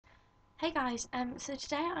Hey guys, so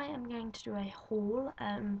today I am going to do a haul,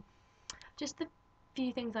 just a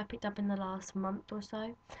few things I picked up in the last month or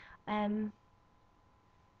so. Um,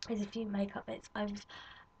 there's a few makeup bits. I've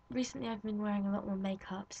been wearing a lot more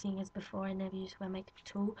makeup, seeing as before I never used to wear makeup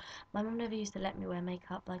at all. My mum never used to let me wear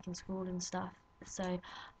makeup, like in school and stuff, so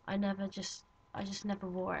I just never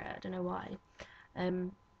wore it. I don't know why.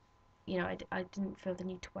 Um, I didn't feel the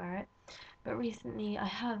need to wear it, but recently I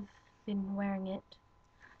have been wearing it.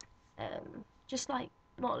 Just like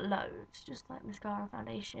not loads, just like mascara,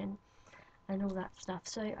 foundation, and all that stuff.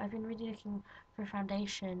 So I've been really looking for a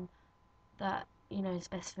foundation that is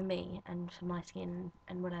best for me and for my skin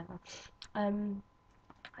and whatever. Um,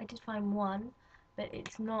 I did find one, but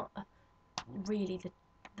it's not really the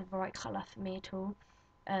right colour for me at all.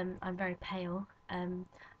 I'm very pale.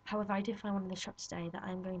 However, I did find one in the shop today that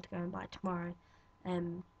I'm going to go and buy tomorrow.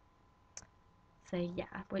 Um, so yeah,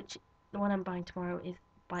 which the one I'm buying tomorrow is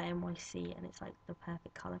by NYC, and it's like the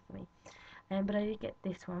perfect colour for me. But I did get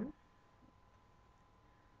this one,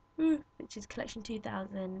 which is Collection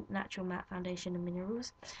 2000 Natural Matte Foundation and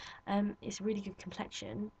Minerals. It's a really good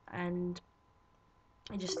complexion, and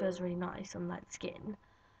it just feels really nice on like the skin,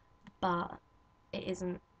 but it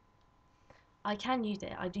isn't. I can use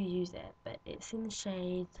it, I do use it, but it's in the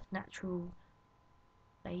shade Natural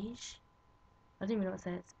Beige. I don't even know what it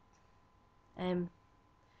says. Um,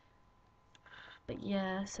 but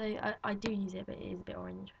yeah, so I do use it, but it is a bit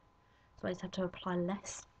orange, so I just have to apply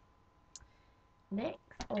less. Next,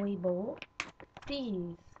 I bought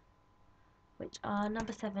these, which are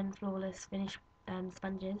number 7 Flawless Finish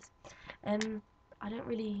sponges. I don't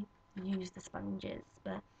really use the sponges,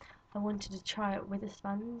 but I wanted to try it with a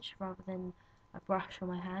sponge rather than a brush on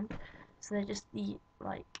my hand. So they're just the,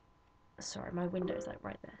 like, sorry, my window is like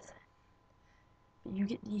right there, so. But you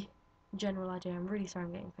get the general idea. I'm really sorry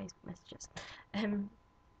I'm getting Facebook messages.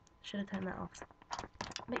 Should have turned that off.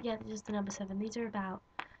 But yeah, this is the number 7. These are about,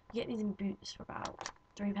 you get these in Boots for about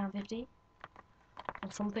 £3.50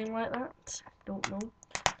 or something like that. Don't know.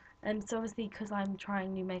 And so obviously, because I'm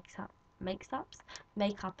trying new makeup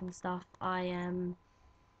and stuff, I am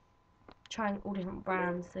trying all different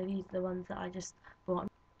brands. So these are the ones that I just bought.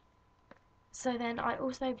 So then I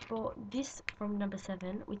also bought this from number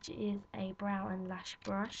 7, which is a brow and lash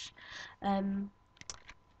brush,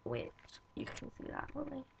 which you can see that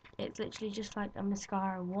probably. It's literally just like a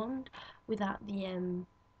mascara wand without the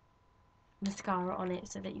mascara on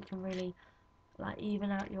it, so that you can really like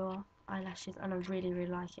even out your eyelashes, and I really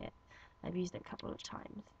like it. I've used it a couple of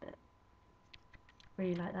times, but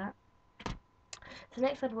really like that. So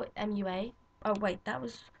next I bought MUA. Oh wait, that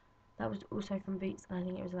was also from Boots, and I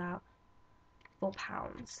think it was about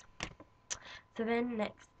 £4. So then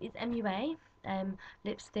next is MUA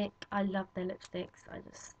lipstick. I love their lipsticks. I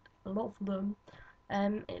just love them.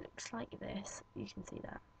 It looks like this. You can see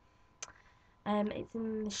that. It's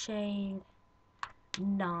in the shade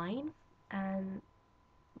 9, and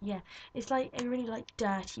yeah, it's like a really like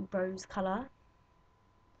dirty rose colour.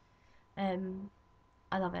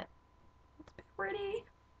 I love it. It's pretty.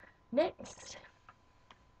 Next,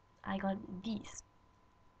 I got these.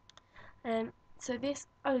 So this,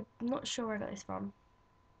 I'm not sure where I got this from.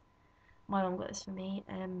 My mum got this for me.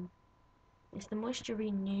 It's the Moisture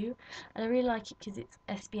Renew, and I really like it because it's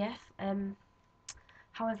SPF.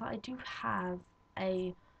 However, I do have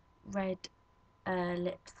a red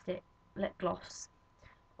lip gloss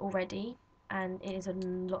already, and it is a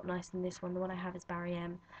lot nicer than this one. The one I have is Barry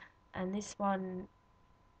M, and this one,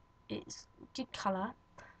 it's good colour.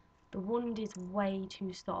 The wand is way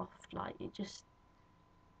too soft, like it just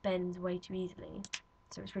bends way too easily,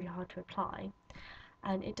 so it's really hard to apply,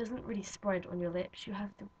 and it doesn't really spread on your lips. You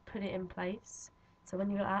have to put it in place, so when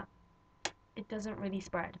you're at, it doesn't really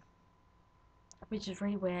spread, which is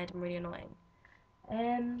really weird and really annoying.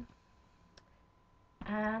 And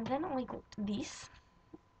then I got this,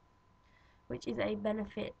 which is a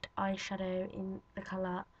Benefit eyeshadow in the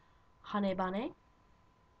colour Honey Bunny.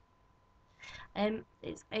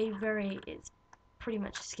 It's pretty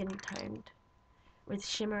much skin toned with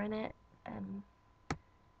shimmer in it.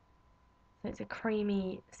 So it's a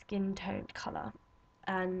creamy skin toned colour,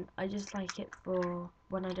 and I just like it for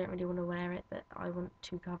when I don't really want to wear it, but I want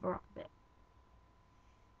to cover up a bit.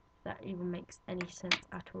 That even makes any sense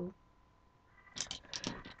at all.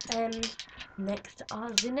 Next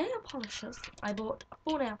are the nail polishes. I bought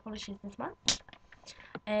 4 nail polishes this month.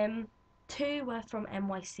 2 were from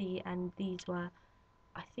NYC, and these were,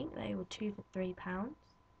 I think they were 2 for £3.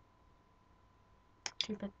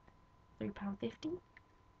 2 for £3.50.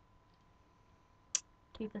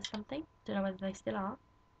 2 for something. Don't know whether they still are.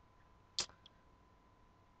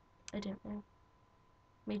 I don't know.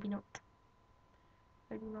 Maybe not.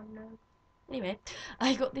 I do not know. Anyway,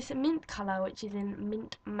 I got this mint colour, which is in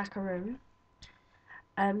mint macaroon.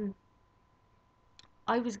 I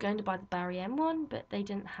was going to buy the Barry M one, but they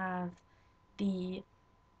didn't have the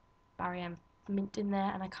Barry M mint in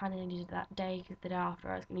there, and I kind of needed it that day because the day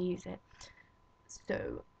after I was going to use it.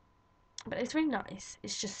 So, but it's really nice.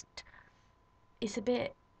 It's just, it's a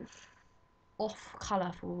bit off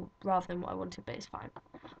colourful rather than what I wanted, but it's fine.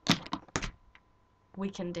 We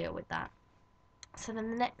can deal with that. So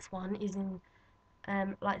then the next one is in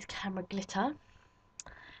lights, camera, glitter,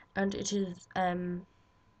 and it is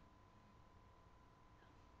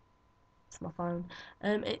it's my phone.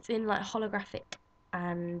 It's in like holographic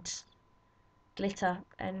and glitter,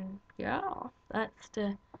 and yeah, that's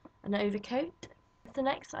an overcoat. So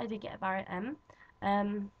next I did get a Barrett M,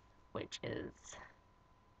 which is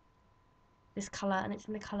this colour, and it's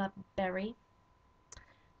in the colour Berry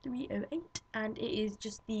 308, and it is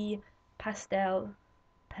just the pastel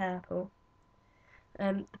purple.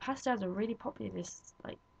 The pastels are really popular this,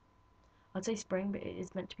 like, I'd say spring, but it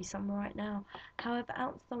is meant to be summer right now. However,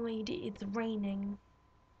 outside it's raining.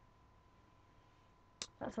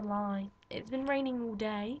 That's a lie. It's been raining all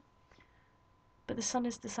day, but the sun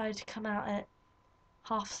has decided to come out at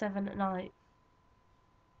 7:30 at night,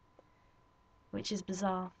 which is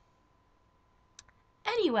bizarre.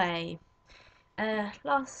 Anyway,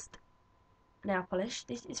 last nail polish.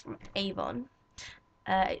 This is from Avon.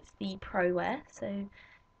 It's the Pro Wear, so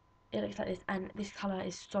it looks like this, and this colour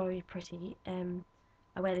is so pretty.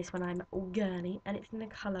 I wear this when I'm all girly, and it's in the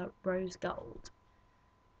colour Rose Gold.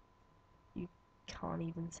 You can't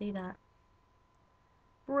even see that.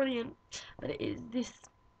 Brilliant. But it is this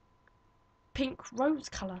pink rose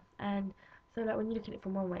colour, and so like when you look at it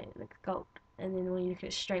from one way it looks gold, and then when you look at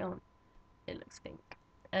it straight on it looks pink.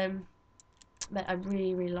 But I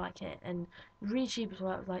really like it, and really cheap as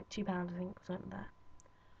well. It was like £2 I think, or something like that.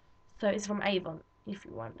 So it's from Avon, if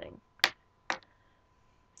you're wondering.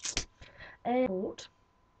 I bought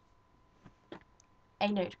a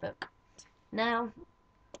notebook. Now,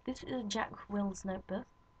 this is a Jack Wills notebook.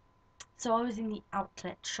 So I was in the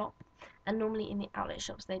outlet shop, and normally in the outlet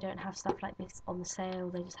shops they don't have stuff like this on the sale,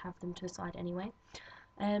 they just have them to the side anyway.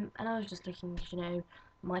 And I was just looking,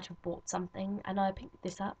 might have bought something, and I picked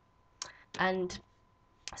this up, and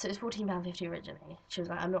so it's £14.50 originally. She was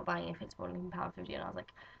like, I'm not buying it if it's £14.50, and I was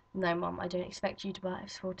like, no mum, I don't expect you to buy it if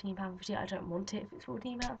it's £14.50, I don't want it if it's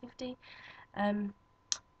 £14.50.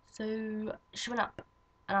 So she went up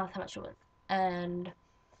and asked how much it was, and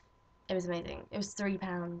it was amazing. It was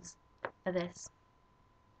 £3 for this.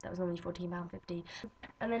 That was only £14.50.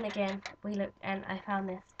 And then again, we looked and I found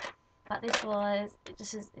this. But this was,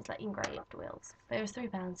 it's like engraved wheels. But it was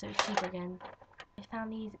 £3, so it was cheaper again. I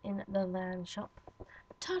found these in the Learn shop.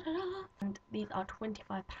 Ta-da-da! And these are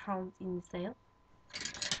 £25 in sale.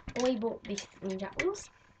 We bought this in Jack Wills.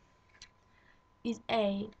 Is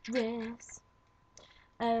a dress.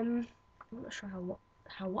 I'm not sure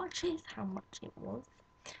how much it was.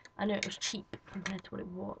 I know it was cheap compared to what it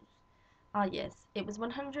was. Ah yes, it was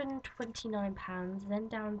 £129, then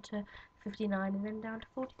down to 59, and then down to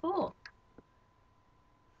 44.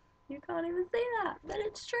 You can't even see that, but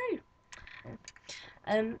it's true.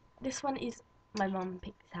 This one is, my mum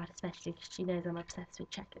picked this out especially because she knows I'm obsessed with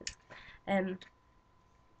checkers.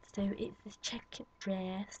 So it's this checkered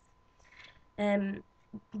dress.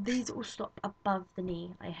 These all stop above the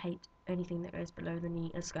knee. I hate anything that goes below the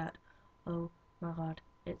knee. A skirt. Oh my god,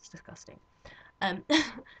 it's disgusting.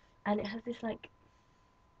 And it has this like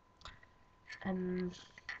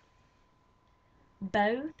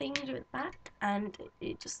bow thing to its back, and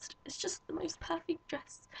it's just the most perfect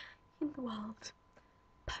dress in the world.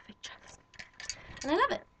 Perfect dress, and I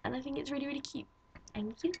love it, and I think it's really cute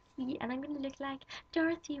and cutesy, and I'm gonna look like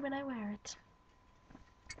Dorothy when I wear it.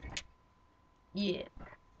 Yeah.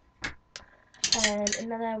 And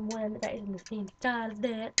another one that is in the same style as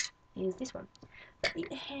that is this one, but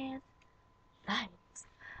it has lines.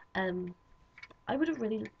 I would have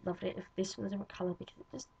really loved it if this was a different colour because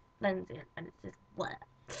it just blends in and it's just blah.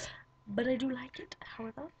 But I do like it,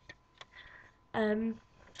 however.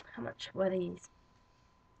 How much were these?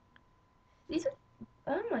 These are,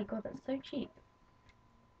 oh my god, that's so cheap.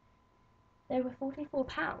 They were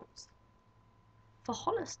 £44 for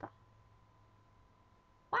Hollister.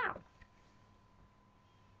 Wow.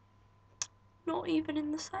 Not even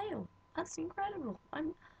in the sale. That's incredible.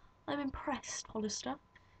 I'm impressed, Hollister.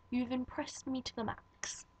 You've impressed me to the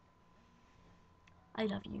max. I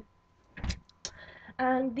love you.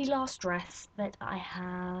 And the last dress that I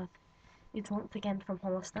have is once again from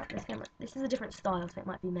Hollister. This is a different style, so it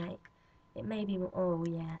might be It may be more. Oh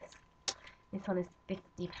yes, this one is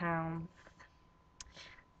 £50.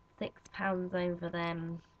 £10 over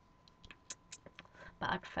them,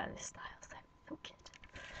 but I prefer this style, so feel good.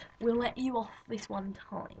 We'll let you off this one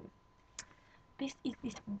time. This is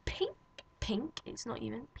this pink, it's not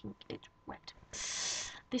even pink, it's red.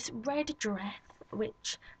 This red dress,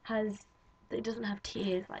 which it doesn't have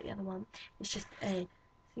tears like the other one, it's just a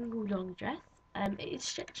single long dress. It is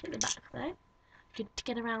stretched at the back though, good to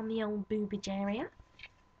get around the old boobage area.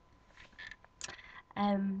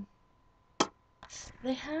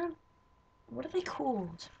 They have, what are they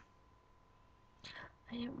called?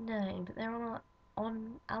 I don't know, but they're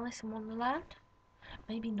on Alice in Wonderland?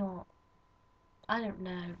 Maybe not. I don't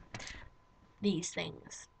know. These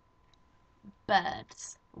things.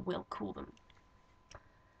 Birds, we'll call them.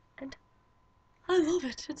 And I love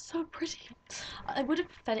it, it's so pretty. I would have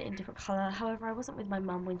preferred it in a different colour, however I wasn't with my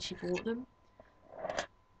mum when she bought them.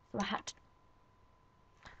 So I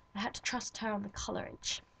had to trust her on the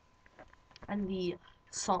colourage. And the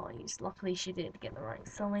size. Luckily she did get the right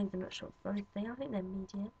size. I'm not sure what size they are. I think they're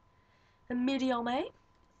medium. The medium,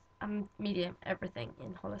 medium everything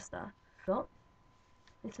in Hollister. But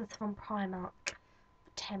this is from Primark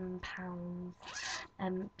for £10.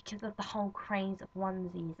 Because of the whole craze of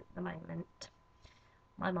onesies at the moment.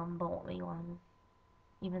 My mum bought me one,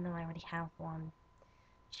 even though I already have one.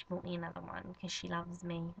 She bought me another one because she loves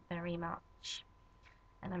me very much,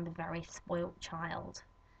 and I'm a very spoilt child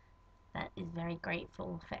that is very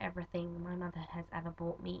grateful for everything my mother has ever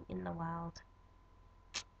bought me in the world.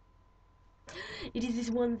 It is this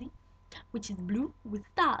onesie, which is blue with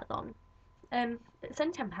stars on. It's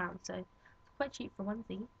only £10, so it's quite cheap for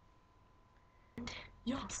onesie. And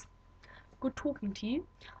yes, good talking to you.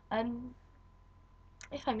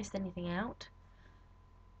 If I missed anything out,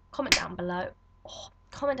 comment down below.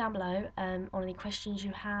 On any questions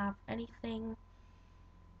you have, anything.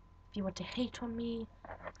 If you want to hate on me,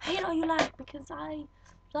 hate all you like, because I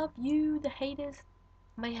love you, the haters.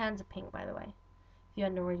 My hands are pink, by the way, if you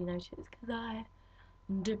hadn't already noticed, because I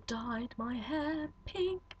dyed my hair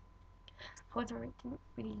pink. However, it didn't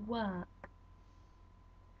really work,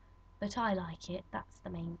 but I like it, that's the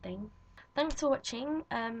main thing. Thanks for watching.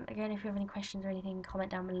 Again, if you have any questions or anything,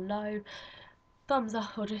 comment down below. Thumbs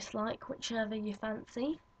up or dislike, whichever you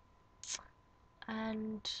fancy.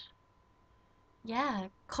 And yeah,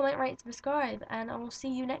 comment, rate, subscribe, and I will see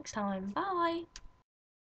you next time. Bye!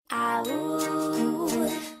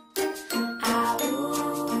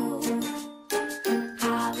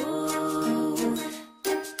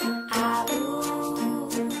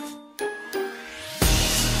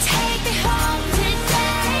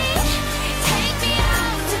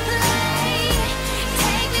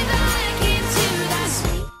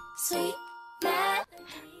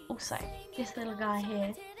 Also, this little guy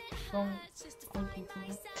here,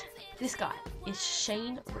 this guy is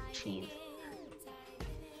Shane Ritchie's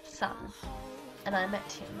son, and I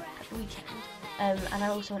met him at the weekend. And I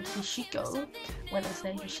also went to see Chico when I was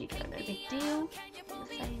there for Chico, no big deal.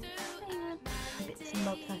 The same bits and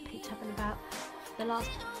bobs I picked up in about the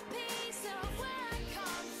last